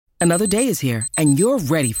Another day is here, and you're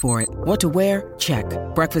ready for it. What to wear? Check.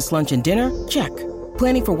 Breakfast, lunch, and dinner? Check.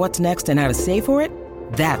 Planning for what's next and how to save for it?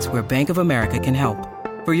 That's where Bank of America can help.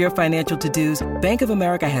 For your financial to-dos, Bank of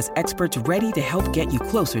America has experts ready to help get you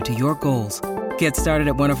closer to your goals. Get started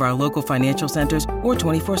at one of our local financial centers or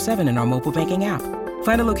 24/7 in our mobile banking app.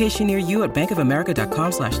 Find a location near you at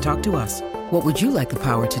bankofamerica.com/talktous. What would you like the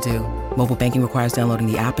power to do? Mobile banking requires downloading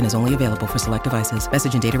the app and is only available for select devices.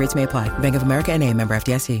 Message and data rates may apply. Bank of America N.A., member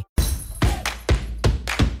FDIC.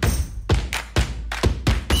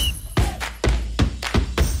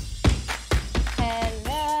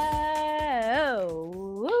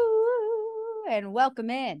 And welcome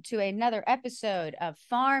in to another episode of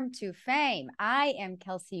Farm to Fame. I am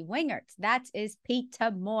Kelsey Wingert. That is Peter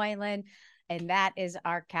Moylan. And that is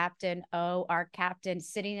our captain. Oh, our captain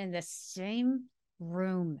sitting in the same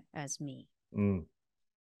room as me.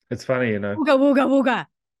 It's funny, you know. Wooga, wooga, wooga.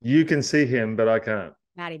 You can see him, but I can't.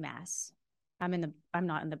 Matty Mass. I'm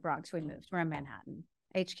not in the Bronx. We moved. We're in Manhattan.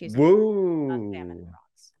 HQ's Woo. in the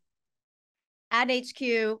Bronx. At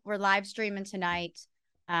HQ, we're live streaming tonight.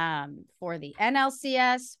 For the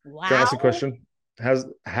NLCS. Wow. Can I ask a question?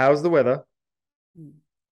 How's the weather?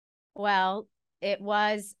 Well, it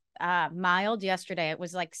was mild yesterday. It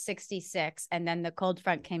was like 66, and then the cold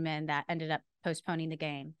front came in that ended up postponing the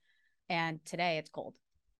game. And today it's cold.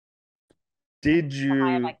 Did you?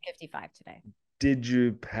 I had like 55 today. Did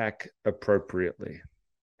you pack appropriately?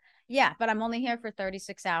 Yeah, but I'm only here for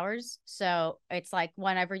 36 hours. So it's like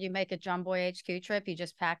whenever you make a John Boy HQ trip, you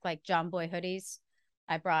just pack like John Boy hoodies.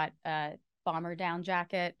 I brought a bomber down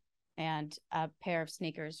jacket and a pair of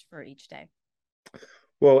sneakers for each day.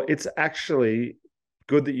 Well, it's actually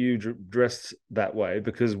good that you dressed that way,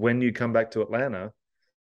 because when you come back to Atlanta,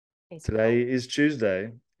 today is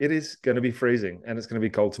Tuesday, it is going to be freezing and it's going to be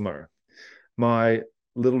cold tomorrow. My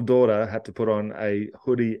little daughter had to put on a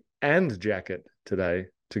hoodie and jacket today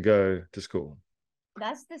to go to school.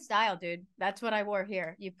 That's the style, dude. That's what I wore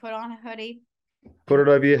here. You put on a hoodie. Put it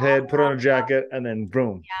over your head, put on a jacket, and then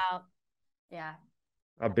boom. Yeah.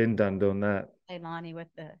 I've been done doing that. Leilani with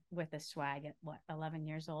the swag at what, 11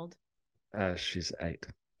 years old? She's 8.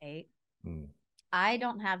 8. I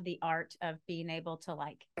don't have the art of being able to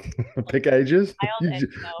like pick ages. And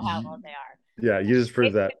know how old they are. Yeah, you just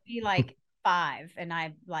proved that. Could be like 5, and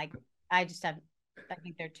I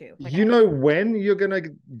think they're 2. Like, you know when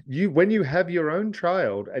when you have your own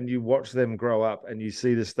child and you watch them grow up and you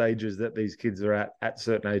see the stages that these kids are at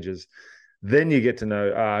certain ages, then you get to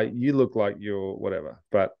know, you look like you're whatever.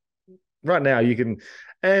 But right now you can,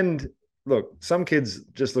 and look, some kids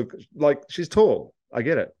just look like she's tall. I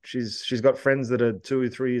get it. She's got friends that are 2 or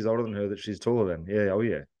 3 years older than her that she's taller than. Yeah. Oh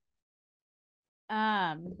yeah.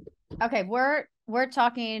 Okay, we're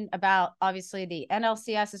talking about, obviously, the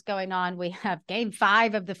NLCS is going on. We have game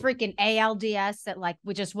 5 of the freaking ALDS that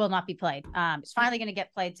we just will not be played. It's finally going to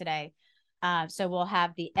get played today. So we'll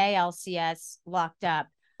have the ALCS locked up.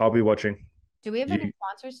 I'll be watching. Do we have any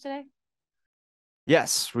sponsors today?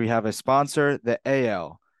 Yes, we have a sponsor, the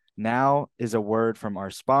AL. Now is a word from our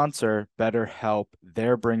sponsor, BetterHelp.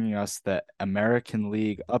 They're bringing us the American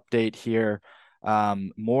League update here.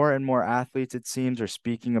 More and more athletes, it seems, are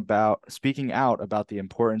speaking out about the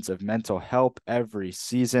importance of mental health every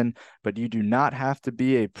season, but you do not have to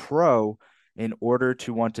be a pro in order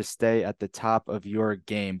to want to stay at the top of your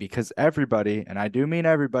game, because everybody, and I do mean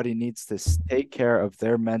everybody, needs to take care of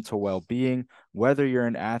their mental well-being, whether you're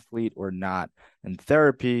an athlete or not. And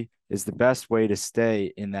therapy is the best way to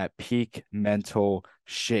stay in that peak mental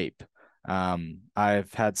shape.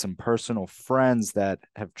 I've had some personal friends that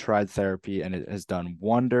have tried therapy and it has done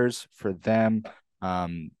wonders for them.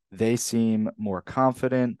 They seem more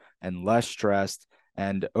confident and less stressed,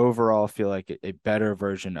 and overall feel like a better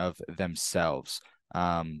version of themselves.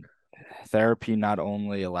 Therapy not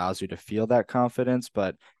only allows you to feel that confidence,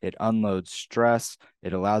 but it unloads stress.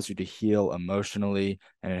 It allows you to heal emotionally,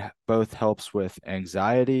 and it both helps with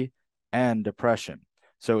anxiety and depression.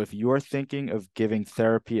 So if you're thinking of giving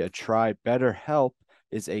therapy a try, BetterHelp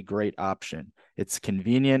is a great option. It's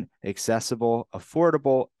convenient, accessible,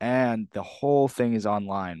 affordable, and the whole thing is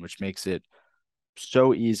online, which makes it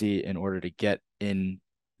so easy in order to get in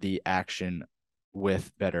the action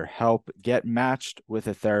with BetterHelp. Get matched with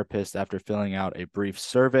a therapist after filling out a brief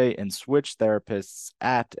survey and switch therapists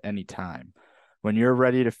at any time. When you're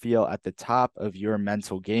ready to feel at the top of your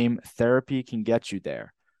mental game, therapy can get you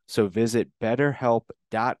there. So visit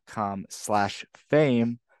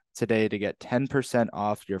betterhelp.com/fame today to get 10%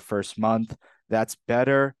 off your first month. That's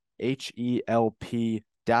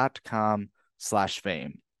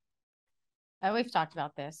betterhelp.com/fame. We've talked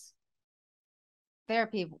about this.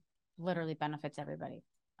 Therapy literally benefits everybody.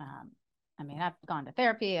 I mean, I've gone to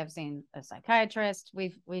therapy. I've seen a psychiatrist.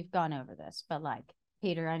 We've gone over this, but like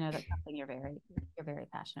Peter, I know that's something you're very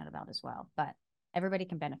passionate about as well. But everybody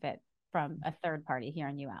can benefit from a third party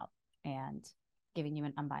hearing you out and giving you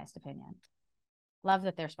an unbiased opinion. Love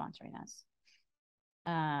that they're sponsoring us.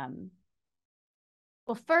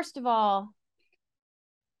 Well, first of all,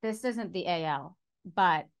 this isn't the AL,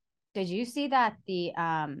 but did you see that the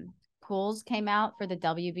pools came out for the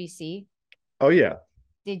WBC? Oh yeah.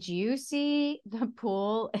 Did you see the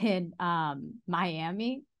pool in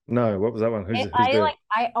Miami? No, what was that one? Who's there?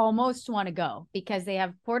 I almost want to go because they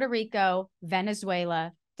have Puerto Rico,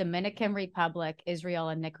 Venezuela, Dominican Republic, Israel,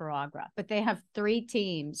 and Nicaragua. But they have 3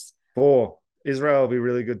 teams. 4. Israel will be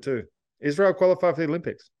really good too. Israel qualified for the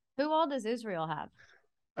Olympics. Who all does Israel have?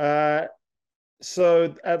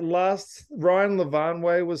 So at last, Ryan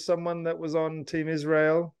Levanway was someone that was on Team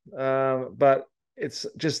Israel, but it's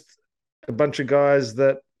just a bunch of guys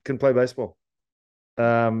that can play baseball.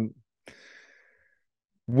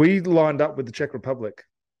 We lined up with the Czech Republic.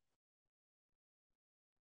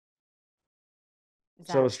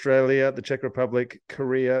 So Australia, the Czech Republic,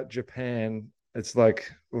 Korea, Japan. It's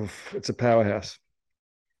like, it's a powerhouse.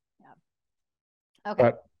 Yeah. Okay.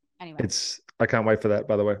 But anyway, I can't wait for that,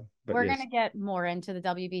 by the way. But we're going to get more into the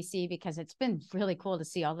WBC because it's been really cool to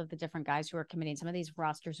see all of the different guys who are committing. Some of these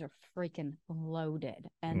rosters are freaking loaded.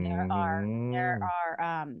 And there are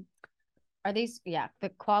these, the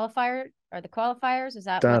qualifiers? Is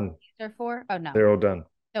that done. what these are for? Oh, no. They're all done.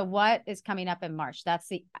 So what is coming up in March? That's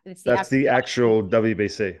the actual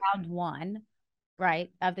WBC. Round 1,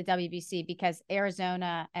 right, of the WBC, because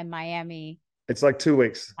Arizona and Miami. It's like 2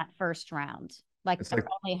 weeks. That first round. Like they're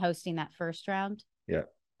only hosting that first round? Yeah.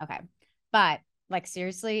 Okay. But like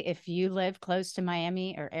seriously, if you live close to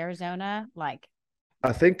Miami or Arizona, like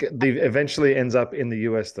I think eventually ends up in the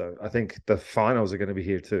US though. I think the finals are going to be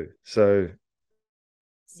here too. So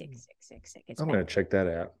sick. I'm going to check that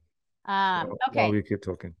out. Okay. While we keep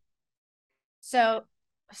talking. So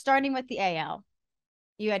starting with the AL,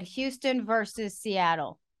 you had Houston versus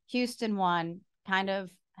Seattle. Houston won, kind of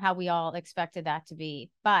how we all expected that to be.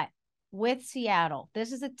 But with Seattle,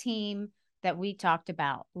 this is a team that we talked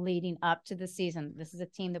about leading up to the season. This is a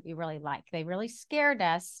team that we really like. They really scared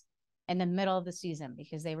us in the middle of the season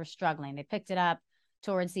because they were struggling. They picked it up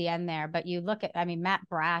towards the end there. But you look at, Matt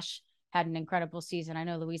Brash had an incredible season. I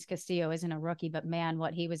know Luis Castillo isn't a rookie, but man,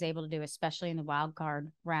 what he was able to do, especially in the wild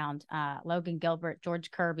card round. Logan Gilbert, George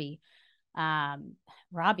Kirby,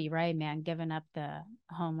 Robbie Ray, man, giving up the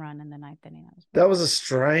home run in the 9th inning. That was a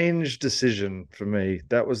strange decision for me.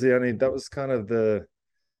 There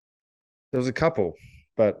was a couple,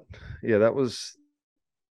 but yeah, that was,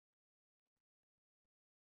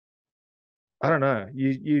 I don't know.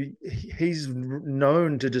 He's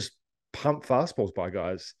known to just pump fastballs by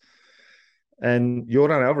guys. And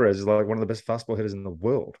Yordan Alvarez is like one of the best fastball hitters in the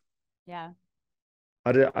world. Yeah.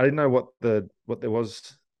 I didn't know what there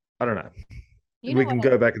was. I don't know. We can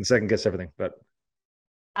go back and second guess everything, but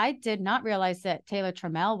I did not realize that Taylor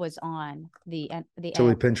Trammell was on the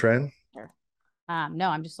Tilly Pintran. No,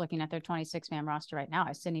 I'm just looking at their 26-man roster right now.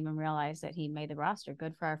 I didn't even realize that he made the roster.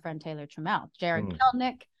 Good for our friend Taylor Trammell. Jared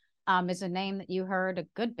Kelenic is a name that you heard a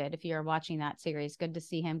good bit if you're watching that series. Good to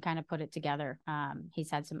see him kind of put it together.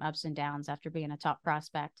 He's had some ups and downs after being a top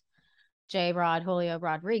prospect. J-Rod, Julio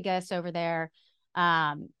Rodriguez over there.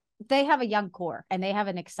 They have a young core and they have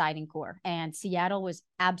an exciting core. And Seattle was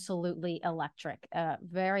absolutely electric.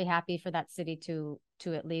 Very happy for that city to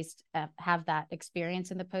at least have that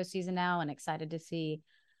experience in the postseason now, and excited to see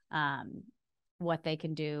what they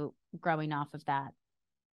can do growing off of that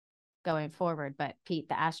going forward. But Pete,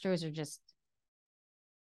 the Astros are just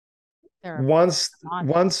the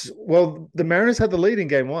Mariners had the lead in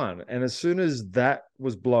game 1, and as soon as that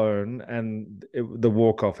was blown and the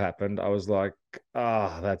walk-off happened, I was like,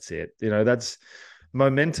 that's it. That's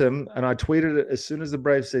momentum. And I tweeted it as soon as the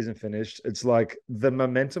Braves season finished. It's like the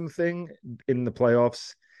momentum thing in the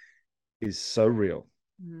playoffs is so real.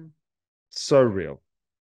 Mm-hmm. So real.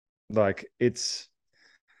 Like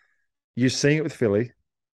you're seeing it with Philly.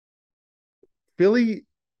 Philly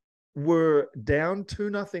were down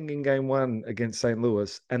 2-0 in game 1 against St.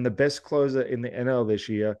 Louis, and the best closer in the NL this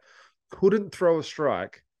year couldn't throw a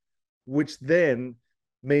strike, which then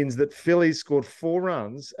means that Philly scored 4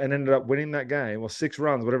 runs and ended up winning that game, or 6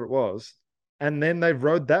 runs, whatever it was. And then they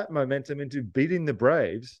rode that momentum into beating the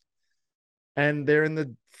Braves, and they're in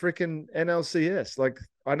the freaking NLCS. Like,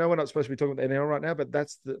 I know we're not supposed to be talking about the NL right now, but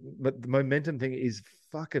the momentum thing is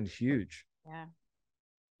fucking huge. Yeah.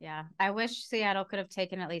 Yeah, I wish Seattle could have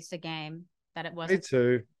taken at least a game. That it wasn't. Me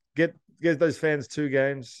too. Get those fans 2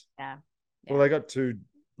 games. Yeah. Well, they got 2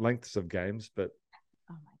 lengths of games, but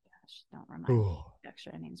oh my gosh, don't remind me of the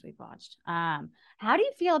extra innings we've watched. How do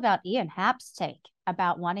you feel about Ian Happ's take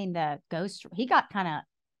about wanting the ghost? He got kind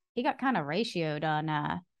of ratioed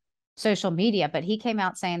on social media, but he came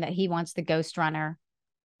out saying that he wants the ghost runner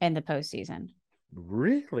in the postseason.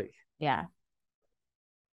 Really? Yeah.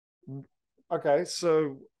 Okay,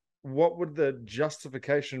 so what would the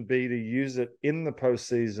justification be to use it in the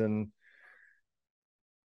postseason?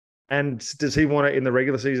 And does he want it in the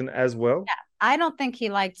regular season as well? Yeah. I don't think he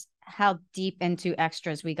liked how deep into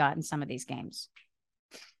extras we got in some of these games.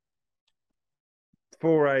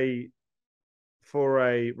 For a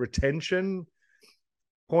retention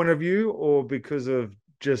point of view, or because of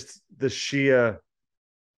just the sheer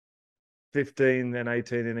 15 and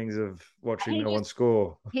 18 innings of watching no one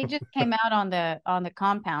score? He just came out on the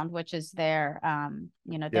compound, which is their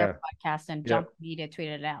their podcast, and Jump Media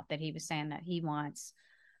tweeted it out that he was saying that he wants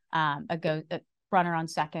a runner on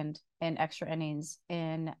second in extra innings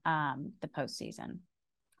in the postseason.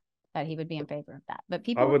 That he would be in favor of that. But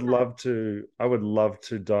people, I would love to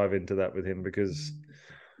dive into that with him, because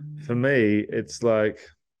for me, it's like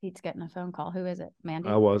Pete's getting a phone call. Who is it? Mandy?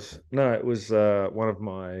 It was one of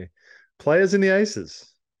my players in the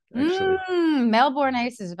Aces, actually. Melbourne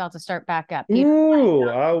Aces is about to start back up. Ooh,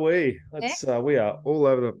 are we? We are all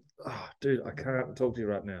over the. Oh, dude, I can't talk to you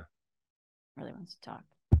right now. Really wants to talk.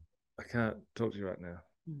 I can't talk to you right now.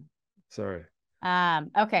 Sorry.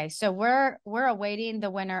 Okay, so we're awaiting the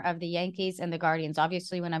winner of the Yankees and the Guardians.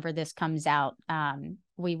 Obviously, whenever this comes out,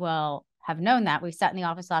 we will have known that. We sat in the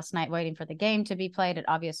office last night waiting for the game to be played. It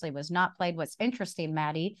obviously was not played. What's interesting,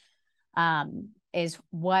 Maddie, is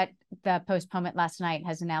what the postponement last night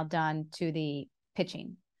has now done to the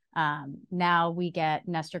pitching. Now we get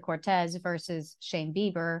Nestor Cortez versus Shane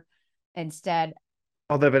Bieber instead.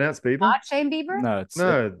 Oh, they've announced Bieber? Not Shane Bieber? No, it's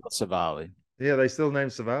Savali. Yeah, they still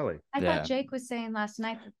named Savali. I thought Jake was saying last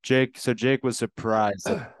night. Jake was surprised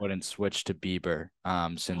that he wouldn't switch to Bieber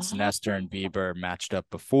since Nestor and Bieber matched up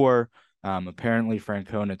before. Apparently,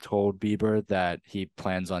 Francona told Bieber that he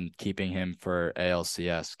plans on keeping him for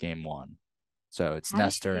ALCS Game 1. So it's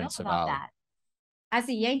Nestor and Savali. As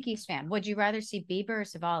a Yankees fan, would you rather see Bieber or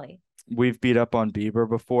Savali? We've beat up on Bieber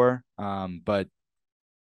before, but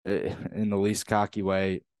in the least cocky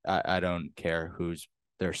way, I don't care who's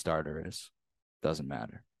their starter is. Doesn't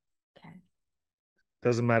matter. Okay.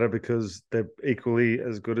 Doesn't matter because they're equally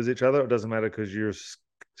as good as each other. It doesn't matter because you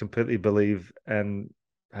completely believe and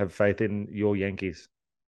have faith in your Yankees.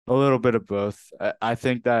 A little bit of both. I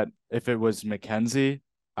think that if it was McKenzie,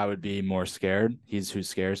 I would be more scared. He's who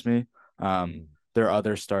scares me. There are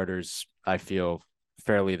other starters I feel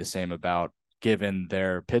fairly the same about, given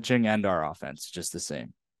their pitching and our offense, just the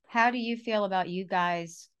same. How do you feel about you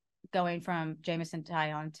guys going from Jameson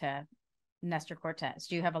Taillon to Nestor Cortez?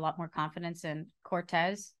 Do you have a lot more confidence in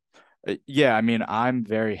Cortez? Yeah, I mean, I'm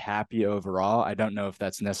very happy overall. I don't know if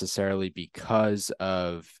that's necessarily because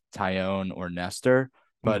of Taillon or Nestor,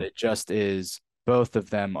 but it just is both of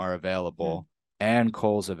them are available and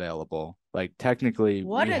Cole's available. Like technically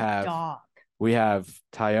we have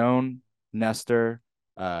Taillon, Nestor,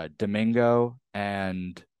 Domingo,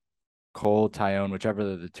 and Cole, Taillon, whichever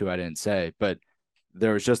of the two I didn't say. But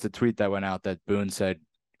there was just a tweet that went out that Boone said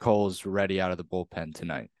Cole's ready out of the bullpen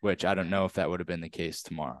tonight, which I don't know if that would have been the case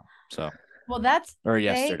tomorrow. So, well,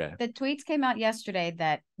 yesterday. The tweets came out yesterday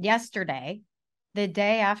the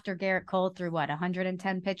day after Garrett Cole threw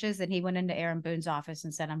 110 pitches, and he went into Aaron Boone's office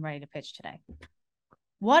and said, "I'm ready to pitch today."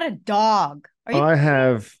 What a dog! I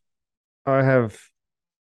have.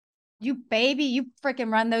 You baby, you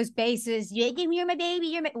freaking run those bases. You're my baby.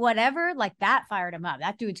 You're whatever. Like that fired him up.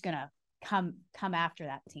 That dude's gonna come after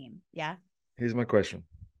that team. Yeah. Here's my question.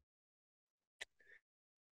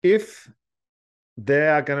 If they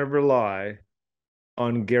are going to rely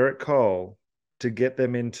on Garrett Cole to get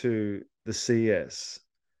them into the CS,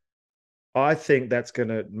 I think that's going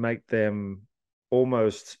to make them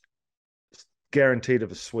almost guaranteed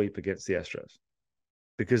of a sweep against the Astros,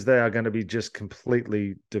 because they are going to be just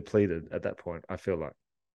completely depleted at that point, I feel like.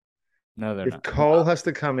 No, they're not. If Cole has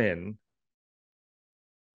to come in.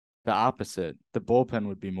 The opposite. The bullpen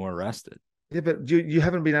would be more rested. Yeah, but you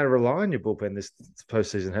haven't been able to rely on your bullpen this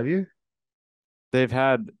postseason, have you? They've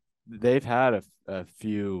had a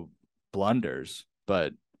few blunders,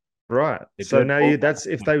 but right. So now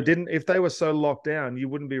if they were so locked down, you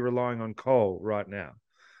wouldn't be relying on Cole right now.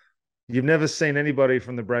 You've never seen anybody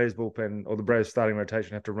from the Braves bullpen or the Braves starting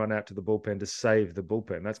rotation have to run out to the bullpen to save the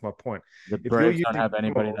bullpen. That's my point. The Braves don't have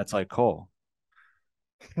anybody that's like Cole.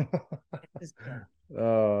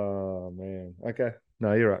 Oh man. Okay.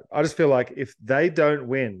 No, you're right. I just feel like if they don't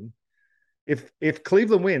win, if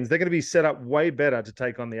Cleveland wins, they're going to be set up way better to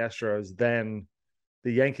take on the Astros than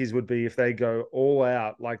the Yankees would be if they go all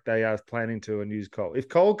out like they are planning to and use Cole. If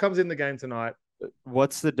Cole comes in the game tonight,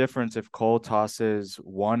 What's the difference if Cole tosses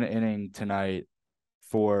 1 inning tonight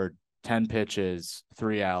for 10 pitches,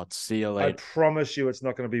 3 outs? See you I later. promise you it's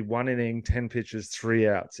not going to be 1 inning, 10 pitches, 3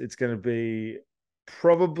 outs. It's going to be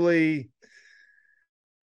probably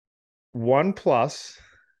 1+.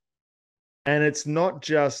 And it's not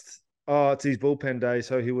just, oh, it's his bullpen day,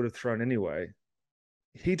 so he would have thrown anyway.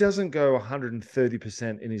 He doesn't go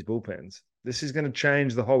 130% in his bullpens. This is going to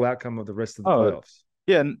change the whole outcome of the rest of the playoffs.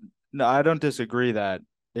 Yeah, no, I don't disagree that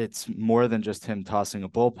it's more than just him tossing a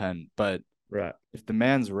bullpen, but Right. if the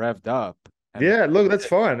man's revved up. Yeah, look, that's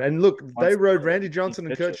fine. And look, they rode to Randy Johnson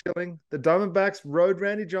and Kurt Schilling. The Diamondbacks rode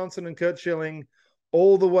Randy Johnson and Kurt Schilling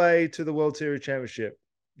all the way to the World Series championship.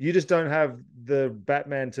 You just don't have the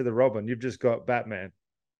Batman to the Robin. You've just got Batman.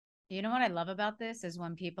 You know what I love about this is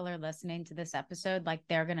when people are listening to this episode, like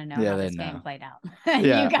they're gonna know Yeah, how they this know. game played out.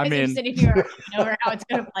 Yeah, You guys I are mean- sitting here over how it's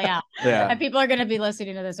gonna play out, Yeah. and people are gonna be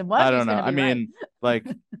listening to this and what? I He's don't know. gonna I be right. mean, like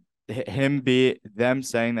them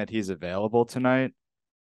saying that he's available tonight,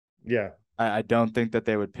 Yeah. I don't think that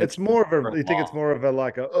they would pitch. It's more of for a, you think it's long. more of a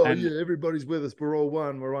like, oh, And- yeah, everybody's with us. We're all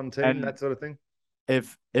one. We're on team, And- that sort of thing.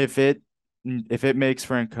 If it makes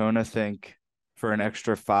Francona think for an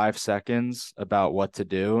extra 5 seconds about what to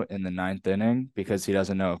do in the 9th inning because he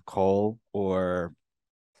doesn't know if Cole or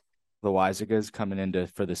Loaizaga coming into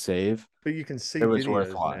for the save. But you can see It was videos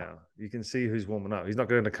worthwhile. now. You can see who's warming up. He's not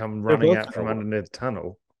going to come They're running both out from gonna- underneath the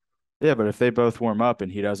tunnel. Yeah, but if they both warm up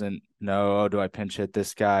and he doesn't know, oh, do I pinch hit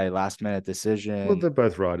this guy? Last minute decision. Well, they're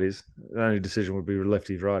both righties. The only decision would be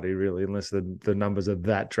lefty righty, really, unless the numbers are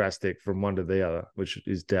that drastic from one to the other, which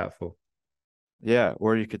is doubtful. Yeah,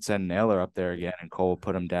 or you could send Naylor up there again and Cole will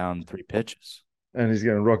put him down 3 pitches. And he's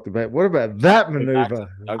going to rock the bat. What about that maneuver?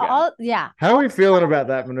 Okay. Yeah. How are we feeling about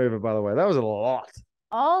that maneuver, by the way? That was a lot.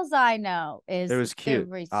 All I know is It was cute.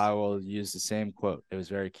 the I will use the same quote. It was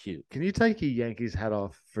very cute. Can you take your Yankees hat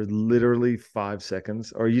off for literally 5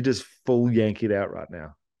 seconds? Or are you just full Yankeed out right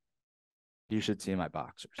now? You should see my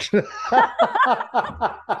boxers.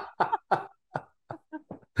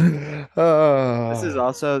 This is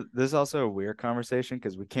also a weird conversation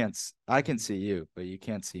because I can see you, but you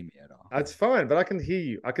can't see me at all. That's fine, but I can hear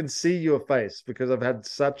you. I can see your face because I've had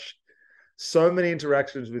so many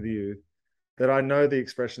interactions with you that I know the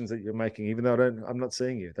expressions that you're making, even though I'm not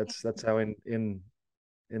seeing you. That's how in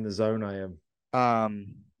the zone I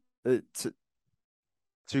am.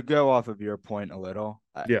 To go off of your point a little,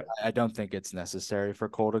 Yeah. I don't think it's necessary for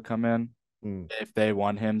Cole to come in. Mm. If they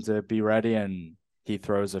want him to be ready and he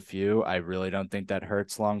throws a few, I really don't think that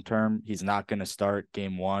hurts long term. He's not going to start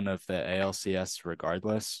game 1 of the ALCS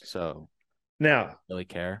regardless, so Now, I don't really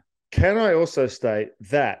care. can I also state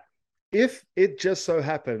that if it just so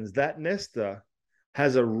happens that Nestor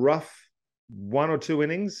has a rough 1 or 2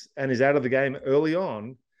 innings and is out of the game early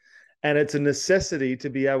on, and it's a necessity to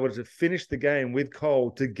be able to finish the game with Cole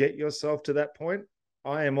to get yourself to that point,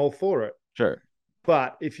 I am all for it. Sure.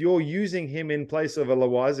 But if you're using him in place of a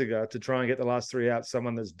Loaizaga to try and get the last 3 out,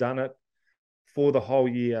 someone that's done it for the whole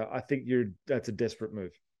year, I think that's a desperate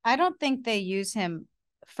move. I don't think they use him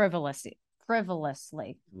frivolously.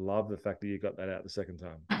 Love the fact that you got that out the second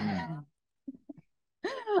time.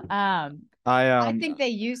 I think they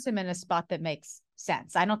use him in a spot that makes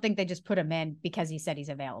sense. I don't think they just put him in because he said he's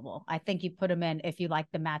available. I think you put him in if you like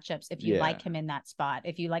the matchups, if you like him in that spot,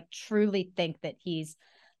 if you truly think that he's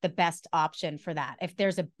the best option for that. If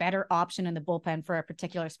there's a better option in the bullpen for a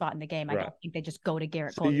particular spot in the game, I don't think they just go to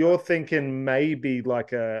Garrett So Cole. you're thinking maybe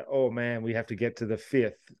like oh man, we have to get to the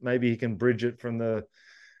 5th. Maybe he can bridge it from the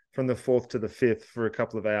 4th to the 5th for a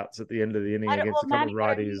couple of outs at the end of the inning against a couple of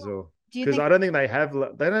righties, or because I don't think they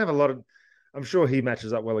don't have a lot of. I'm sure he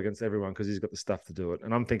matches up well against everyone because he's got the stuff to do it.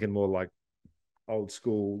 And I'm thinking more like old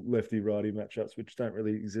school lefty righty matchups, which don't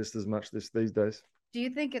really exist as much these days. Do you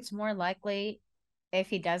think it's more likely if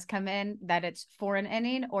he does come in that it's for an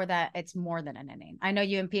inning or that it's more than an inning? I know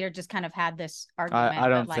you and Peter just kind of had this argument. I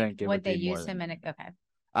don't but think it would they be more use than him in okay.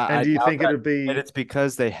 And do you think it would be? And it's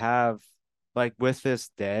because they have, like, with this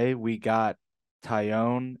day, we got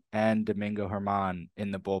Tyone and Domingo Germán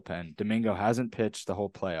in the bullpen. Domingo hasn't pitched the whole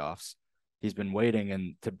playoffs. He's been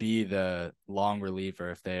waiting to be the long reliever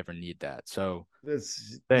if they ever need that. So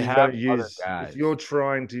they have other guys. If you're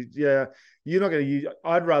trying to, you're not going to use.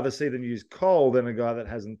 I'd rather see them use Cole than a guy that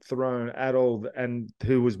hasn't thrown at all and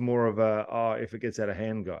who was more of if it gets out of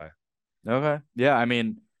hand guy. Okay, yeah, I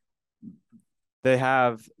mean, they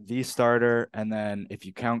have the starter, and then if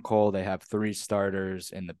you count Cole, they have 3 starters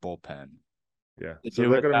in the bullpen. Yeah. To So do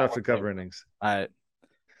they've it got that enough to way, cover innings.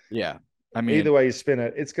 Yeah. I mean, Either way you spin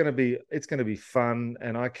it, it's gonna be fun,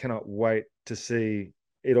 and I cannot wait to see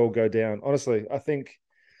it all go down. Honestly, I think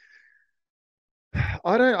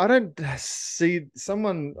I don't see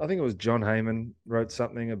someone. I think it was John Heyman wrote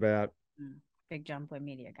something about Big John Boy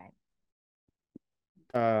Media guy.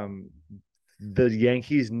 The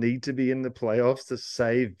Yankees need to be in the playoffs to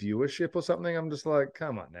save viewership or something. I'm just like,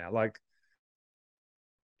 come on now. Like,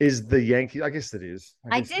 is the Yankees? I guess it is.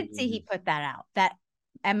 I did see he put that out. That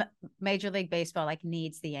Major League Baseball like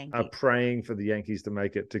needs the Yankees. Are praying for the Yankees to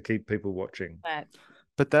make it to keep people watching.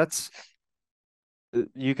 But that's,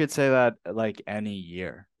 you could say that like any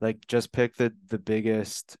year. Like just pick the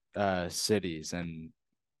biggest cities, and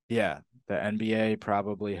yeah, the NBA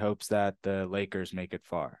probably hopes that the Lakers make it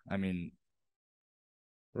far. I mean,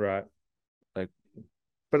 right. Like,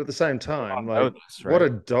 but at the same time, like, this, what right? a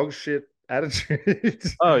dog shit attitude.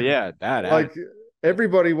 Oh yeah, that like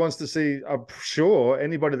everybody wants to see. I'm sure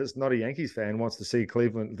anybody that's not a Yankees fan wants to see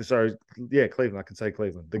Cleveland. Sorry, yeah, Cleveland. I can say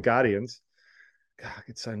Cleveland. The Guardians. God, I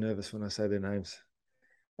get so nervous when I say their names.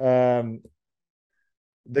 The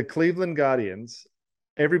Cleveland Guardians.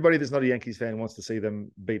 Everybody that's not a Yankees fan wants to see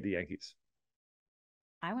them beat the Yankees.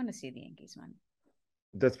 I want to see the Yankees win.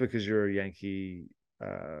 That's because you're a Yankee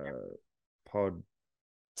pod.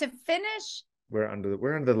 To finish, we're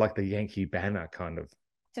under like the Yankee banner, kind of.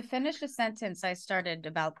 To finish a sentence I started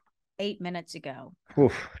about 8 minutes ago.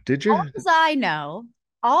 Oof, did you? Alls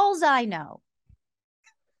I know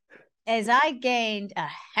is I gained a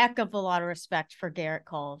heck of a lot of respect for Gerrit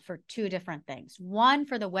Cole for two different things. One,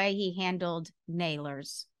 for the way he handled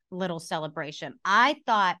Naylor's little celebration. I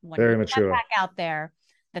thought when Very he mature. got back out there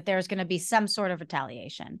that there's going to be some sort of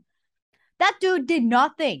retaliation. That dude did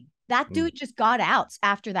nothing. That dude just got outs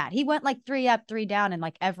after that. He went like 3 up, 3 down in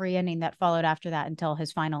like every inning that followed after that until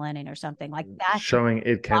his final inning or something like that. Showing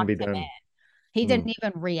it can be done. He didn't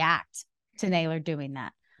even react to Naylor doing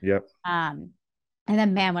that. Yep. And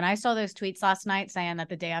then, man, when I saw those tweets last night saying that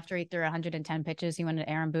the day after he threw 110 pitches, he went to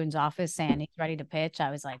Aaron Boone's office saying he's ready to pitch,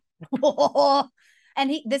 I was like, whoa.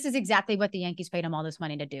 And this is exactly what the Yankees paid him all this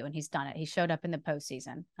money to do, and he's done it. He showed up in the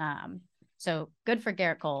postseason. So good for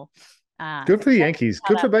Gerrit Cole. Good for the Yankees.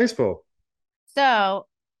 Good for baseball. So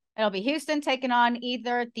it'll be Houston taking on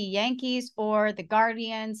either the Yankees or the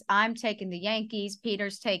Guardians. I'm taking the Yankees.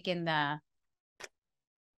 Peter's taking the.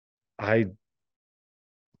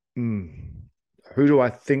 Who do I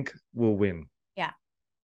think will win? Yeah.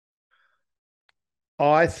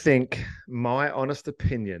 I think my honest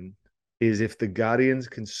opinion is if the Guardians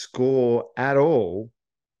can score at all,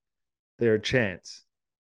 they're a chance.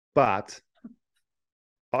 But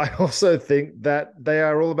I also think that they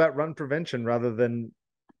are all about run prevention rather than.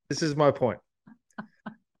 This is my point.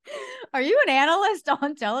 Are you an analyst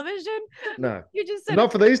on television? No, you just said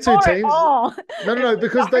not for these two teams. No,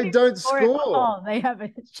 because they don't score. They have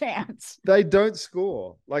a chance. They don't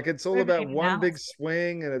score. Like, it's all about one big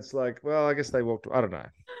swing, and it's like, well, I guess they walked. I don't know.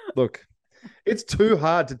 Look, it's too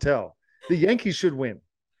hard to tell. The Yankees should win,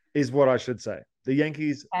 is what I should say. The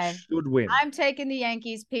Yankees should win. I'm taking the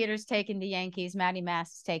Yankees. Peter's taking the Yankees. Matty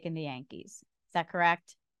Mass is taking the Yankees. Is that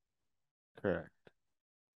correct? Correct.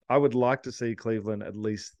 I would like to see Cleveland at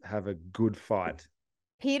least have a good fight.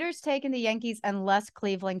 Peter's taking the Yankees unless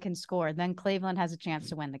Cleveland can score. Then Cleveland has a chance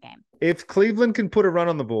to win the game. If Cleveland can put a run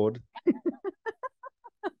on the board.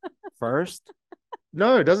 First?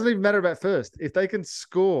 No, it doesn't even matter about first. If they can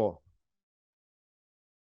score,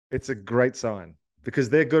 it's a great sign because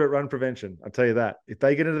they're good at run prevention. I'll tell you that. If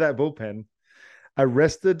they get into that bullpen, a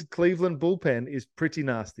rested Cleveland bullpen is pretty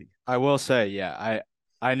nasty. I will say, yeah,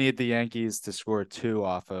 I need the Yankees to score 2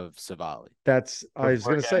 off of Savali. I was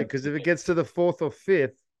going to say, because if it gets to the 4th or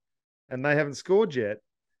 5th and they haven't scored yet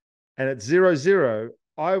and it's 0-0,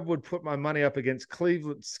 I would put my money up against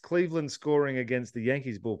Cleveland scoring against the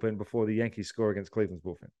Yankees bullpen before the Yankees score against Cleveland's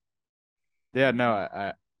bullpen. Yeah,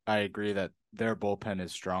 no, I agree that their bullpen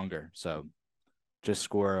is stronger. So just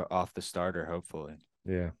score off the starter, hopefully.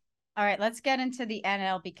 Yeah. All right, let's get into the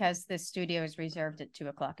NL because this studio is reserved at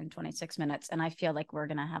 2:00 and 26 minutes. And I feel like we're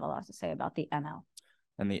going to have a lot to say about the NL.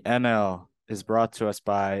 And the NL is brought to us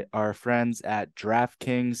by our friends at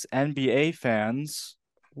DraftKings. NBA fans.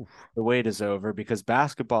 Oof. The wait is over because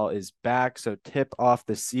basketball is back. So tip off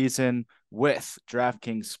the season with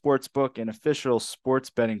DraftKings Sportsbook, an official sports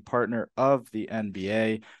betting partner of the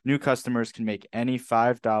NBA. New customers can make any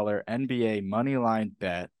 $5 NBA moneyline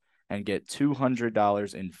bet and get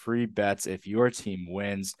 $200 in free bets if your team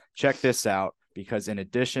wins. Check this out, because in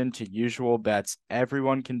addition to usual bets,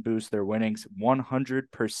 everyone can boost their winnings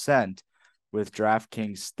 100% with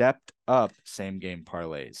DraftKings stepped up same game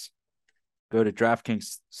parlays. Go to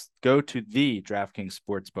the DraftKings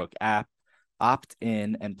Sportsbook app, opt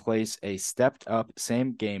in, and place a stepped up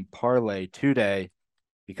same game parlay today,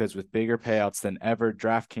 because with bigger payouts than ever,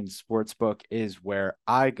 DraftKings Sportsbook is where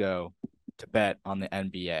I go to bet on the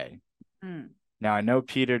NBA. Now, I know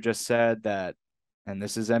Peter just said that, and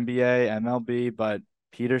this is NBA, MLB, but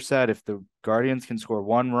Peter said if the Guardians can score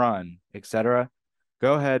one run, etc.,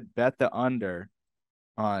 go ahead, bet the under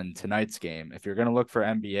on tonight's game. If you're going to look for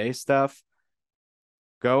NBA stuff,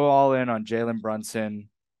 go all in on Jalen Brunson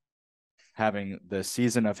having the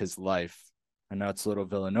season of his life. I know it's a little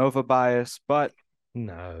Villanova bias, but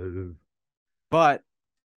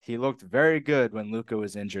he looked very good when Luka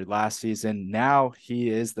was injured last season. Now he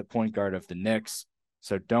is the point guard of the Knicks,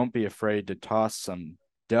 so don't be afraid to toss some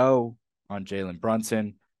dough on Jalen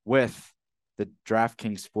Brunson with the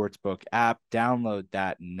DraftKings Sportsbook app. Download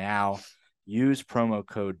that now. Use promo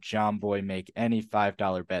code JOHNBOY. Make any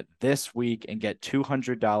 $5 bet this week and get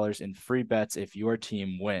 $200 in free bets if your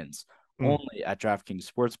team wins. Only at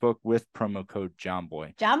DraftKings Sportsbook with promo code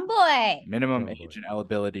JOHNBOY. JOHNBOY. Minimum age and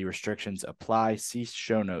eligibility restrictions apply. See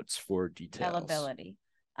show notes for details. Eligibility.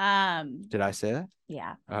 Did I say that?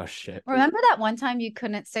 Yeah. Oh shit. Remember that one time you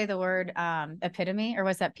couldn't say the word epitome, or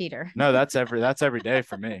was that Peter? No, that's every day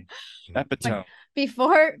for me. Epitome.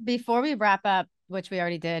 Before we wrap up, which we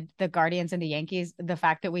already did, the Guardians and the Yankees, the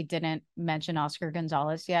fact that we didn't mention Oscar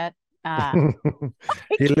Gonzalez yet.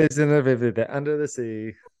 He lives in a river under the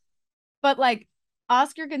sea. But like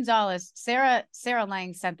Oscar Gonzalez, Sarah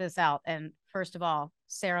Lang sent this out. And first of all,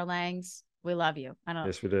 Sarah Langs, we love you.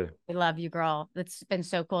 Yes, we do. We love you, girl. It's been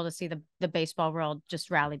so cool to see the baseball world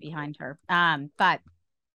just rally behind her. I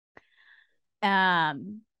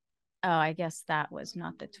guess that was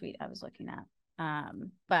not the tweet I was looking at.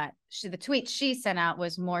 But the tweet she sent out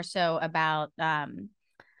was more so about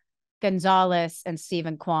Gonzalez and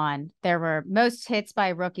Stephen Kwan. There were most hits by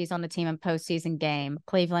rookies on the team in postseason game.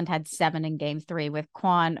 Cleveland had 7 in game 3 with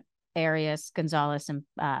Kwan, Arias, Gonzalez, and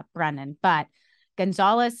Brennan. But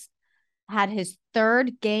Gonzalez had his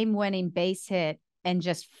 3rd game-winning base hit in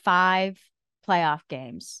just 5 playoff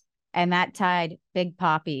games. And that tied Big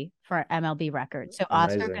Papi for MLB record. So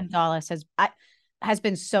Amazing. Oscar Gonzalez has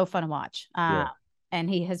been so fun to watch. And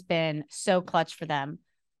he has been so clutch for them.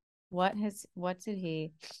 What did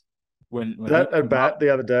he... When that at bat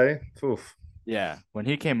the other day. Oof. Yeah. When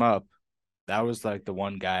he came up, that was like the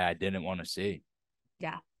one guy I didn't want to see.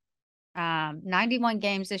 Yeah. 91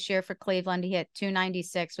 games this year for Cleveland. He hit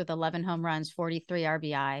 296 with 11 home runs, 43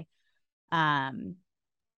 RBI.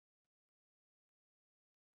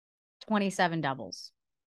 27 doubles.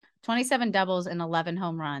 27 doubles and 11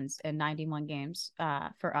 home runs in 91 games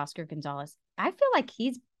for Oscar Gonzalez. I feel like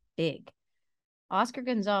he's big. Oscar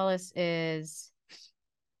Gonzalez is...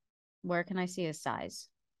 Where can I see his size?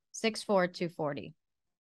 6'4", 240.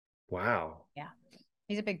 Wow. Yeah.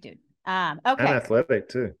 He's a big dude. Okay. And athletic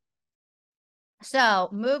too. So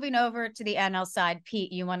moving over to the NL side,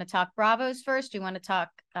 Pete, you want to talk Bravos first? Do you want to talk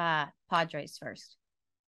Padres first?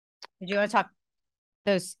 Do you want to talk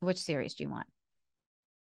those? Which series do you want?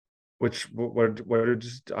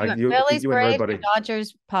 Phillies, Braves,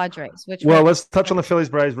 Dodgers, Padres. Let's touch on the Phillies,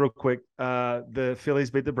 Braves real quick. The Phillies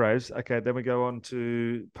beat the Braves. Okay, then we go on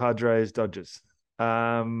to Padres, Dodgers.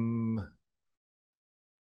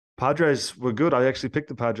 Padres were good. I actually picked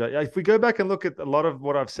the Padres. If we go back and look at a lot of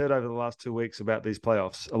what I've said over the last 2 weeks about these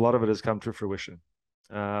playoffs, a lot of it has come to fruition.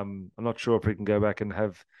 I'm not sure if we can go back and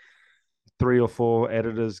have 3 or 4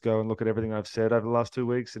 editors go and look at everything I've said over the last 2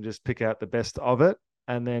 weeks and just pick out the best of it,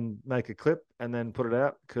 and then make a clip and then put it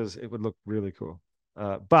out, because it would look really cool.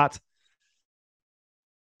 But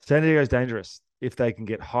San Diego's dangerous if they can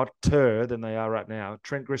get hotter than they are right now.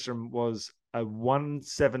 Trent Grisham was a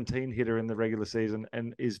 117 hitter in the regular season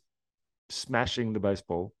and is smashing the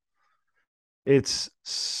baseball. It's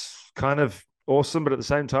kind of awesome, but at the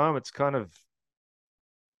same time, it's kind of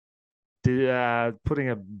putting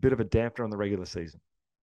a bit of a damper on the regular season.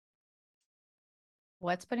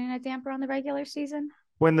 What's putting a damper on the regular season?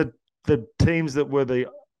 When the teams that were the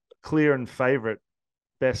clear and favorite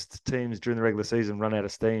best teams during the regular season run out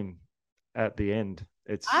of steam at the end.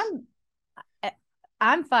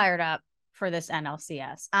 I'm fired up for this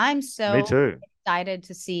NLCS. I'm so Me too. excited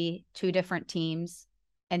to see 2 different teams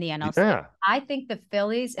in the NLCS. Yeah. I think the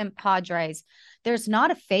Phillies and Padres, there's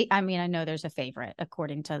not a I mean, I know there's a favorite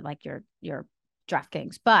according to like your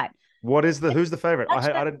DraftKings, but who's the favorite?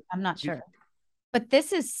 I'm not sure. But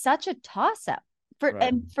this is such a toss-up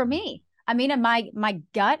for me. I mean, and my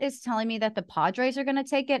gut is telling me that the Padres are going to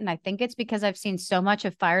take it. And I think it's because I've seen so much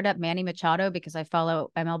of fired up Manny Machado, because I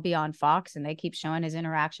follow MLB on Fox and they keep showing his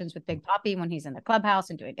interactions with Big Papi when he's in the clubhouse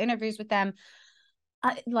and doing interviews with them.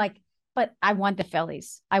 But I want the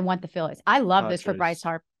Phillies. I want the Phillies. I love this for Bryce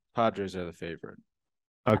Harper. Padres are the favorite.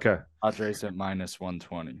 Okay. Padres at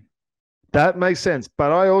 -120. That makes sense.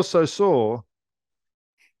 But I also saw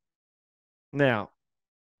now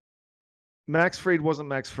Max Fried wasn't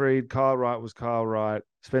Max Fried. Kyle Wright was Kyle Wright.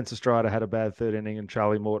 Spencer Strider had a bad third inning, and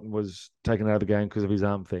Charlie Morton was taken out of the game because of his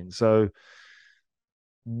arm thing. So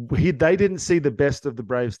they didn't see the best of the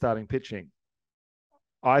Braves starting pitching.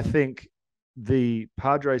 I think the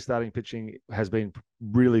Padres starting pitching has been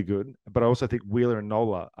really good, but I also think Wheeler and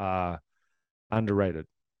Nola are underrated.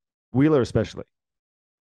 Wheeler especially.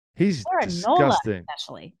 He's disgusting.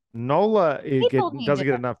 Nola doesn't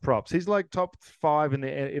get enough props. He's like top 5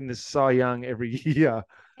 in the Cy Young every year.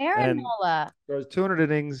 Aaron Nola goes 200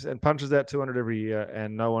 innings and punches out 200 every year,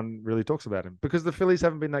 and no one really talks about him because the Phillies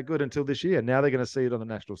haven't been that good until this year. Now they're going to see it on the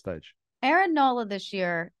national stage. Aaron Nola this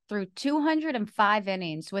year threw 205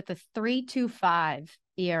 innings with a 3.25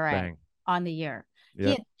 ERA Bang. on the year. Yep.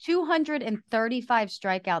 He had 235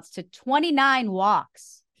 strikeouts to 29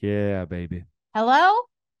 walks. Yeah, baby. Hello?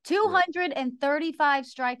 235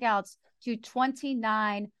 strikeouts to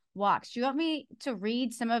 29 walks. Do you want me to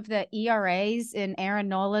read some of the ERAs in Aaron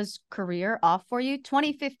Nola's career off for you?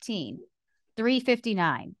 2015,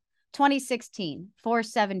 359. 2016,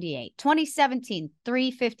 478. 2017,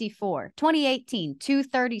 354. 2018,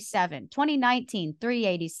 237. 2019,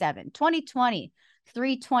 387. 2020,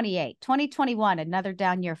 328. 2021, another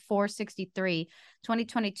down year, 463.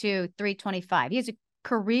 2022, 325. He has a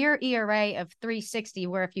career ERA of 360,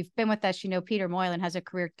 where if you've been with us, you know Peter Moylan has a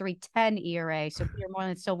career 310 ERA. So Peter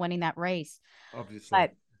Moylan's still winning that race. Obviously.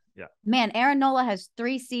 But yeah, man, Aaron Nola has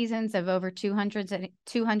 3 seasons of over 200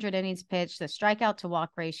 innings pitched. The strikeout to walk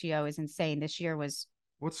ratio is insane. This year was.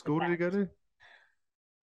 What school did he go to?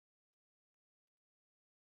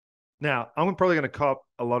 Now, I'm probably going to cop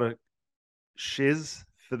a lot of shiz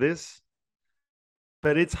for this,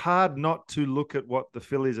 but it's hard not to look at what the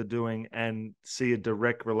Phillies are doing and see a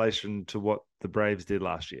direct relation to what the Braves did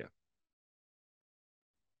last year.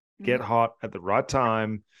 Get hot at the right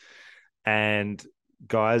time, and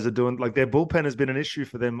guys are doing, like, their bullpen has been an issue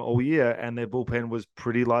for them all year, and their bullpen was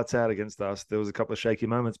pretty lights out against us. There was a couple of shaky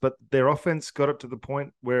moments, but their offense got up to the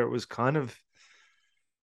point where it was kind of,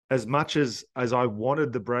 as much as I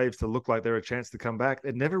wanted the Braves to look like they're a chance to come back,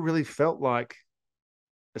 it never really felt like,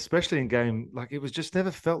 especially in game, like it was just never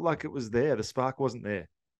felt like it was there. The spark wasn't there.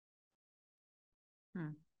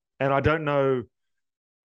 And I don't know.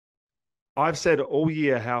 I've said all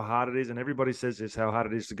year how hard it is, and everybody says this, how hard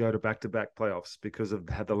it is to go to back-to-back playoffs because of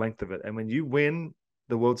the length of it. And when you win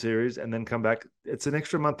the World Series and then come back, it's an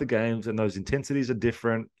extra month of games, and those intensities are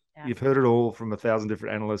different. Yeah. You've heard it all from 1,000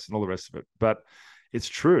 different analysts and all the rest of it. But it's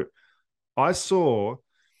true. I saw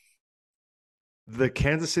the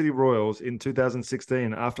Kansas City Royals in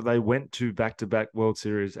 2016 after they went to back-to-back World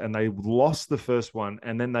Series, and they lost the first one,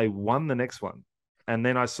 and then they won the next one. And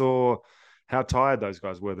then I saw how tired those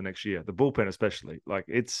guys were the next year, the bullpen especially. Like,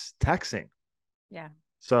 it's taxing. Yeah.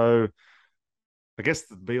 So I guess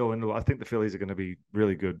the be-all end all, I think the Phillies are going to be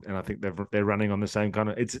really good, and I think they're running on the same kind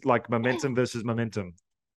of – it's like momentum versus momentum.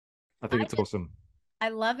 I think it's awesome. I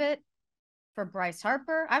love it for Bryce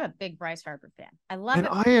Harper. I'm a big Bryce Harper fan. I love it. And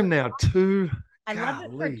I am now too. I love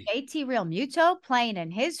it for JT Realmuto playing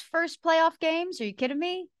in his first playoff games. Are you kidding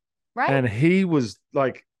me? Right? And he was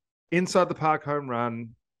like inside the park home run,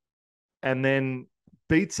 and then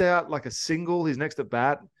beats out like a single his next at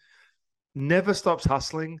bat. Never stops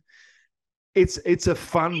hustling. It's a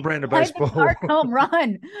fun brand of baseball. Home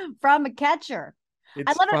run from a catcher.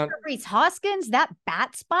 I love it for Rhys Hoskins. That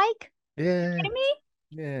bat spike. Yeah. Are you kidding me?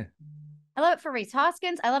 Yeah. I love it for Rhys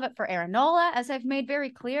Hoskins. I love it for Aaron Nola, as I've made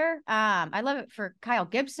very clear. I love it for Kyle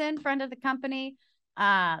Gibson, friend of the company.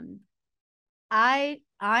 I'm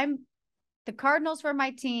the Cardinals were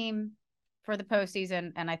my team for the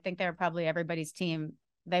postseason, and I think they're probably everybody's team.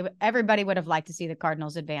 Everybody would have liked to see the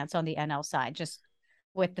Cardinals advance on the NL side, just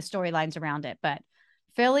with the storylines around it. But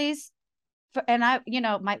Phillies, and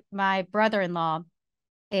my brother-in-law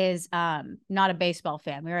is not a baseball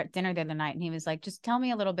fan. We were at dinner the other night, and he was like, just tell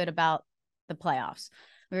me a little bit about the playoffs.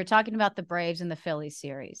 We were talking about the Braves and the Phillies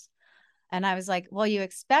series. And I was like, well, you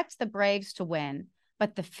expect the Braves to win,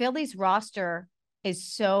 but the Phillies roster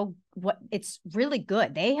is it's really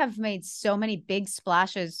good. They have made so many big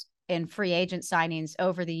splashes in free agent signings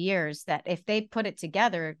over the years that if they put it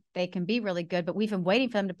together, they can be really good. But we've been waiting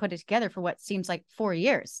for them to put it together for what seems like 4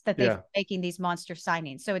 years that they've been making these monster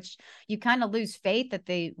signings. So you kind of lose faith that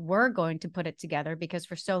they were going to put it together because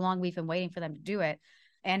for so long we've been waiting for them to do it.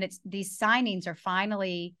 And these signings are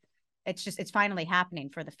finally, it's finally happening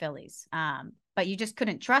for the Phillies. But you just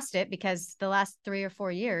couldn't trust it because the last 3 or 4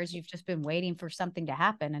 years, you've just been waiting for something to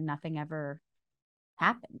happen and nothing ever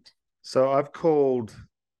happened. So I've called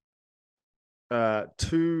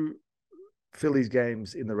 2 Phillies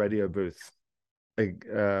games in the radio booth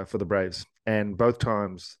for the Braves. And both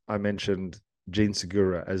times I mentioned Gene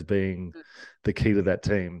Segura as being the key to that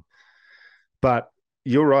team. But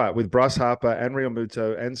you're right, with Bryce Harper and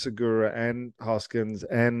Realmuto and Segura and Hoskins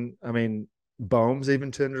and, I mean, Bohm's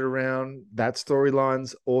even turned it around. That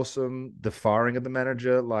storyline's awesome. The firing of the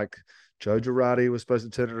manager, like Joe Girardi was supposed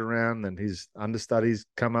to turn it around, and his understudies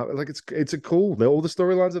come up. Like it's a cool. All the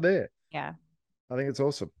storylines are there. Yeah, I think it's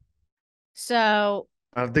awesome. So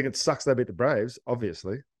I think it sucks they beat the Braves,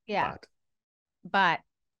 obviously. Yeah, but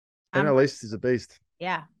NL East is a beast.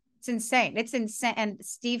 Yeah, it's insane. It's insane. And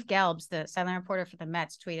Steve Gelbs, the sideline reporter for the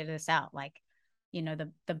Mets, tweeted this out. Like, you know,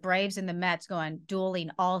 the Braves and the Mets going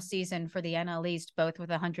dueling all season for the NL East, both with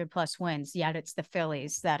 100+ wins. Yet it's the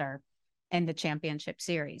Phillies that are in the championship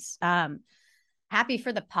series. Happy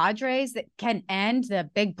for the Padres that can end the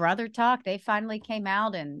big brother talk. They finally came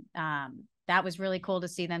out, and that was really cool to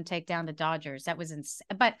see them take down the Dodgers. That was insane.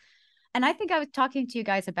 And I think I was talking to you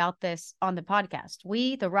guys about this on the podcast.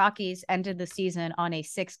 The Rockies, ended the season on a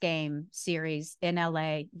 6-game series in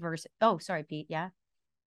LA versus, oh, sorry, Pete. Yeah.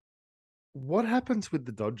 What happens with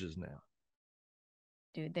the Dodgers now?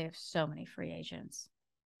 Dude, they have so many free agents.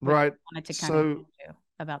 Right. I wanted to kind of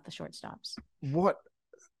about the shortstops.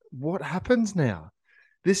 What happens now?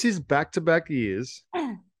 This is back-to-back years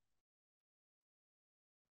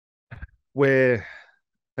where,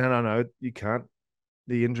 and I know you can't,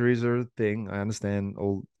 the injuries are a thing. I understand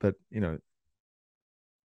all, but you know,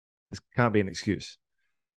 this can't be an excuse.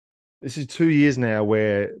 This is 2 years now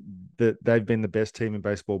where they've been the best team in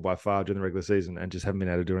baseball by far during the regular season and just haven't been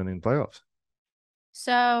able to do anything in the playoffs.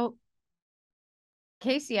 So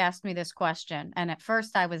Casey asked me this question, and at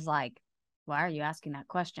first I was like, why are you asking that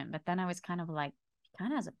question? But then I was kind of like, he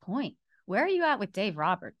kind of has a point. Where are you at with Dave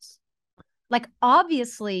Roberts? Like,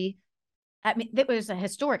 obviously, I mean, it was a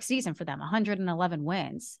historic season for them, 111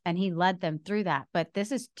 wins, and he led them through that. But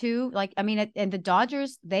this is and the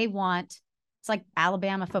Dodgers, it's like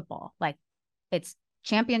Alabama football. Like, it's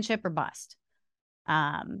championship or bust.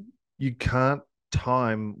 You can't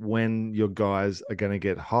time when your guys are going to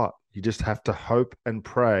get hot. You just have to hope and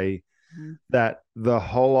pray that the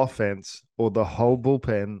whole offense or the whole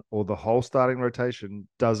bullpen or the whole starting rotation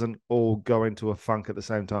doesn't all go into a funk at the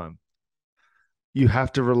same time. You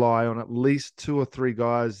have to rely on at least 2 or 3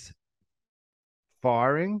 guys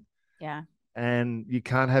firing. Yeah. And you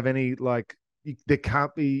can't have any, there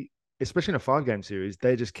can't be, especially in a 5-game series,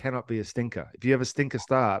 they just cannot be a stinker. If you have a stinker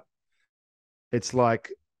start, it's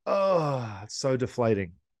like, it's so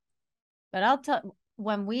deflating. But I'll tell,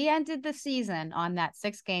 when we ended the season on that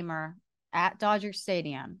 6-gamer at Dodger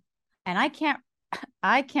Stadium, and I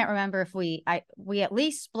can't remember if we at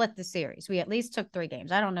least split the series. We at least took 3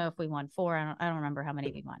 games. I don't know if we won 4. I don't remember how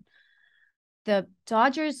many we won. The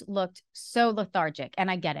Dodgers looked so lethargic, and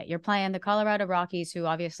I get it. You're playing the Colorado Rockies, who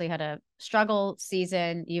obviously had a struggle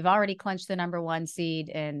season. You've already clinched the number 1 seed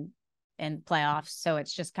in playoffs, so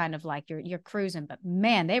it's just kind of like you're cruising. But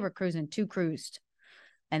man, they were cruising too cruised,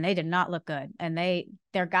 and they did not look good. And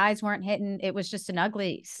their guys weren't hitting. It was just an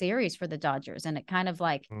ugly series for the Dodgers, and it kind of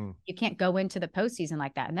like you can't go into the postseason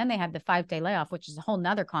like that. And then they had the 5-day layoff, which is a whole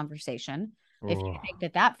nother conversation. If you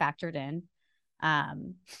think that factored in.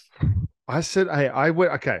 I said, hey, I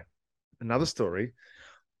went, okay, another story.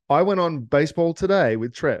 I went on Baseball Today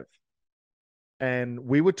with Trev, and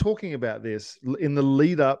we were talking about this in the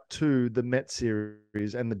lead up to the Mets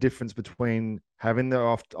series and the difference between having the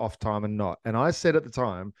off time and not. And I said at the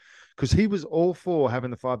time, because he was all for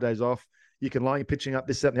having the 5 days off, you can line your pitching up,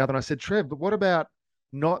 this, that, and the other. And I said, Trev, but what about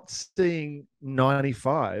not seeing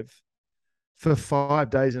 95 for 5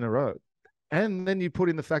 days in a row? And then you put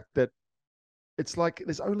in the fact that it's like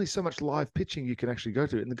there's only so much live pitching you can actually go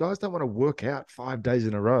to. And the guys don't want to work out 5 days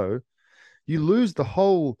in a row. You lose the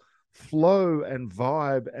whole flow and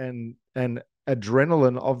vibe and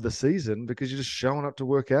adrenaline of the season because you're just showing up to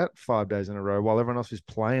work out 5 days in a row while everyone else is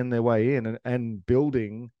playing their way in and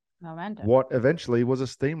building momentum. What eventually was a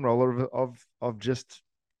steamroller of just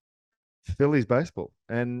Phillies baseball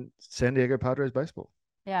and San Diego Padres baseball.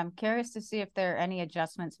 Yeah, I'm curious to see if there are any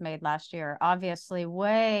adjustments made last year. Obviously,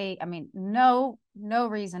 no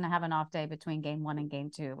reason to have an off day between game 1 and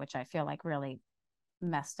game 2, which I feel like really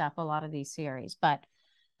messed up a lot of these series. But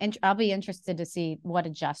I'll be interested to see what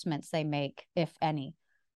adjustments they make, if any.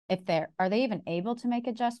 Are they even able to make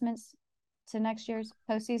adjustments to next year's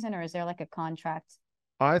postseason, or is there like a contract?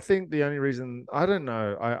 I think the only reason I don't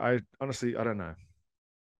know. I honestly I don't know.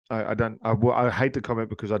 I don't. I hate to comment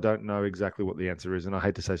because I don't know exactly what the answer is, and I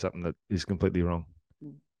hate to say something that is completely wrong.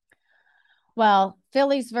 Well,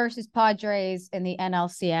 Phillies versus Padres in the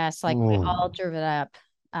NLCS, like we Ooh. all drew it up.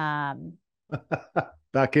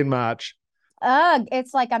 Back in March.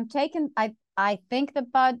 It's like I'm taking. I think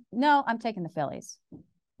I'm taking the Phillies.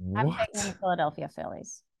 What? I'm taking the Philadelphia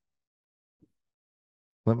Phillies.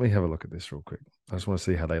 Let me have a look at this real quick. I just want to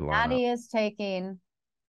see how they line Maddie up. is taking.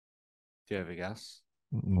 Do you have a guess?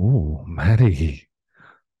 Ooh, Maddie.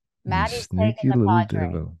 Maddie's sneaky taking the little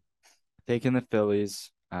Padres. devil. Taking the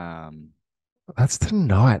Phillies. That's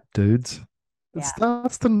tonight, dudes. It Yeah.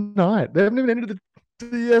 starts tonight. They haven't even entered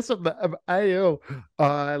the S of AL.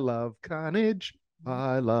 I love carnage.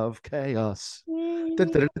 I love chaos. Dun,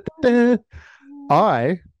 dun, dun,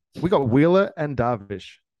 dun. We got Wheeler and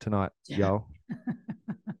Darvish tonight, y'all.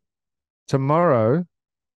 Tomorrow,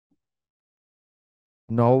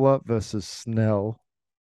 Nola versus Snell.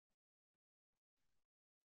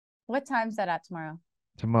 What time's that at tomorrow?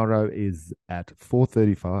 Tomorrow is at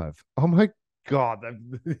 4:35. Oh my God,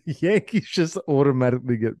 the Yankees just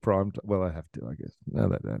automatically get primed. Well, I have to, I guess. No,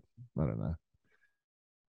 they don't. I don't know.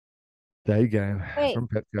 Day game Wait, from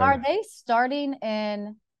Petco. are they starting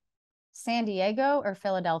in San Diego or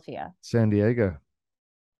Philadelphia? San Diego.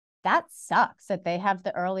 That sucks that they have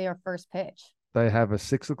the earlier first pitch. They have a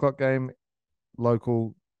 6 o'clock game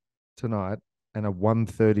local tonight and a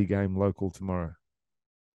 1:30 game local tomorrow.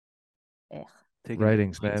 Ugh.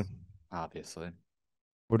 Ratings, man. Obviously.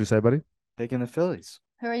 What do you say, buddy? Taking the Phillies.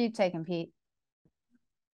 Who are you taking, Pete?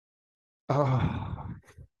 Oh,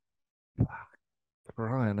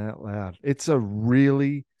 crying out loud. It's a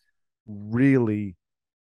really, really,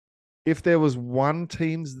 if there was one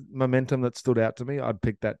team's momentum that stood out to me, I'd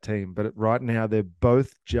pick that team. But right now, they're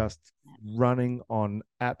both just running on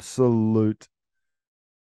absolute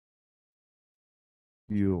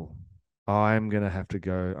fuel. I'm going to have to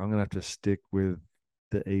go. I'm going to have to stick with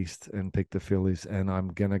the East and pick the Phillies, and I'm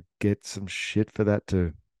going to get some shit for that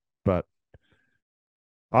too. But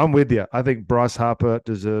I'm with you. I think Bryce Harper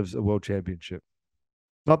deserves a world championship.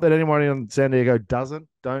 Not that anyone in San Diego doesn't.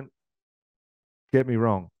 Don't get me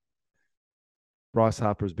wrong. Bryce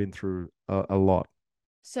Harper has been through a lot.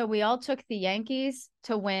 So we all took the Yankees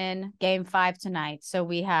to win game 5 tonight. So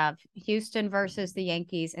we have Houston versus the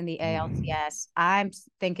Yankees in the ALCS. I'm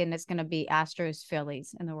thinking it's going to be Astros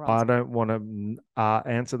Phillies in the World I don't want to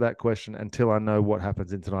answer that question until I know what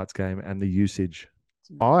happens in tonight's game and the usage.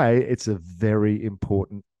 It's a very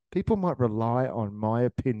important. People might rely on my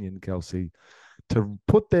opinion, Kelsey, to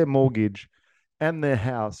put their mortgage and their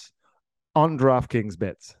house on DraftKings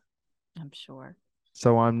bets. I'm sure.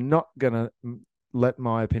 So I'm not going to let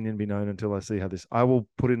my opinion be known until I see how this. I will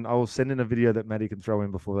send in a video that Maddie can throw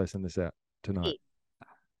in before they send this out tonight. Pete.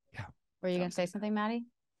 Yeah. Were you going to say something, Maddie?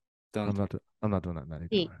 I'm not doing that, Maddie.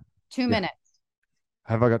 Pete, 2 minutes.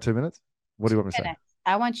 Have I got 2 minutes? What do you want me to say?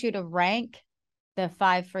 I want you to rank the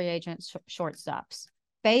 5 free agent shortstops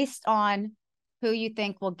based on who you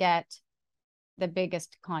think will get the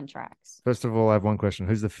biggest contracts. First of all, I have one question.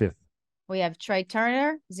 Who's the 5th? We have Trey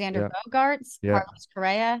Turner, Xander Bogaerts, Carlos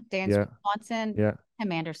Correa, Dansby Swanson.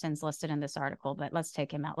 Tim Anderson's listed in this article, but let's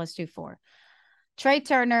take him out. Let's do 4. Trey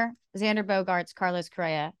Turner, Xander Bogaerts, Carlos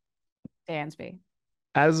Correa, Dansby.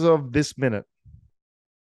 As of this minute.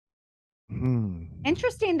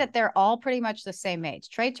 Interesting that they're all pretty much the same age.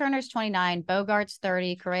 Trey Turner's 29, Bogaerts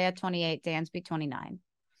 30, Correa 28, Dansby 29.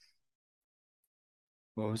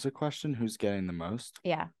 What was the question? Who's getting the most?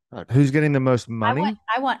 Yeah. Who's getting the most money?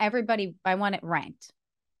 I want everybody. I want it ranked.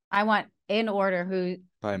 I want in order who.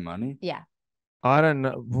 By money? Yeah. I don't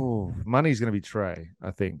know. Ooh, money's going to be Trey,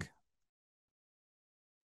 I think.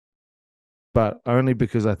 But only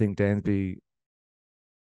because I think Dansby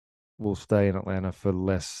will stay in Atlanta for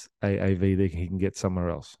less AAV that he can get somewhere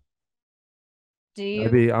else.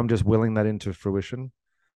 Maybe I'm just willing that into fruition.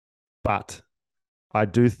 But I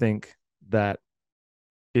do think that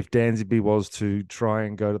if Dansby was to try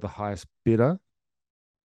and go to the highest bidder,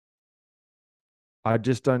 I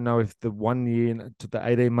just don't know if the 1 year to the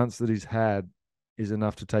 18 months that he's had is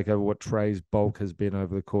enough to take over what Trey's bulk has been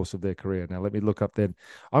over the course of their career. Now, let me look up then.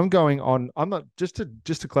 I'm not just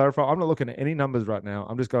to clarify, I'm not looking at any numbers right now.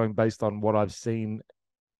 I'm just going based on what I've seen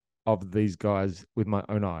of these guys with my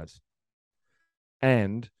own eyes.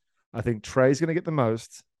 And I think Trey's going to get the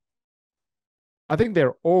most. I think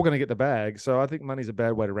they're all going to get the bag. So I think money's a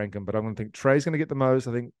bad way to rank them, but I'm going to think Trey's going to get the most.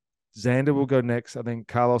 I think Xander will go next. I think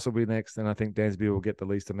Carlos will be next. And I think Dansby will get the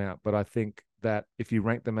least amount. But I think that if you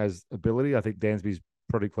rank them as ability, I think Dansby's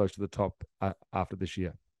pretty close to the top after this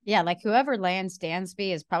year. Yeah, like whoever lands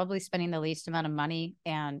Dansby is probably spending the least amount of money,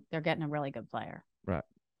 and they're getting a really good player. Right.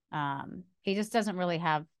 He just doesn't really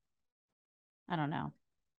have, I don't know.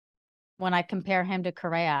 When I compare him to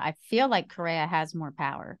Correa, I feel like Correa has more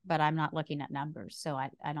power, but I'm not looking at numbers, so I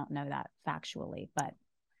don't know that factually. But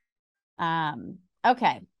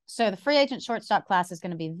okay, so the free agent shortstop class is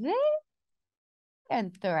going to be very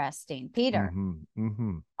interesting. Peter,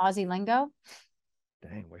 Aussie lingo.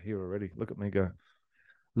 Dang, we're here already. Look at me go.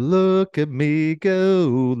 Look at me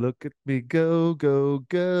go. Look at me go, go,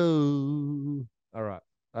 go. All right.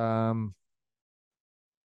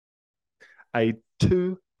 A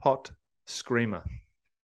two-pot screamer.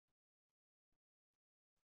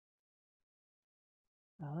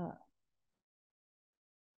 Car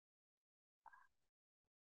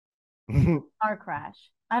crash.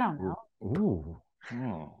 I don't know. Ooh.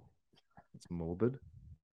 Oh. It's morbid.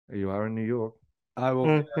 You are in New York. I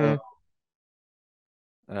will go,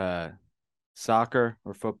 soccer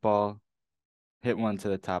or football, hit one to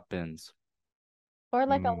the top bins. Or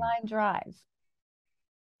like a line drive.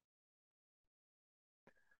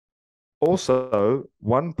 Also,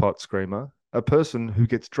 one pot screamer, a person who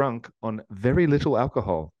gets drunk on very little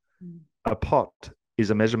alcohol. A pot is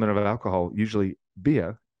a measurement of alcohol, usually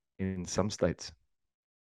beer in some states.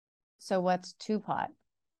 So what's two pot?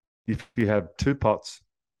 If you have two pots,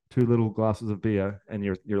 two little glasses of beer, and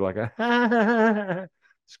you're like a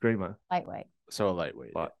screamer. Lightweight. So a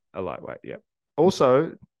lightweight. A lightweight, yeah.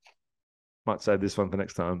 Also, might save this one for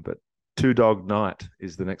next time, but two dog night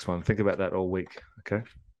is the next one. Think about that all week, okay?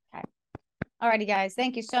 Alrighty, guys.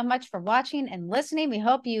 Thank you so much for watching and listening. We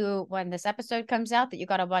hope you, when this episode comes out, that you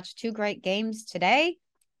got to watch two great games today.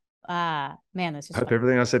 Man, this is Hope fun.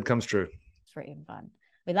 everything I said comes true. It's freaking fun.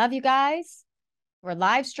 We love you guys. We're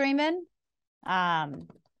live streaming. I'll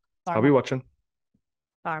be watching.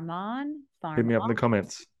 Farm on. Hit me up in the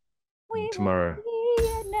comments tomorrow.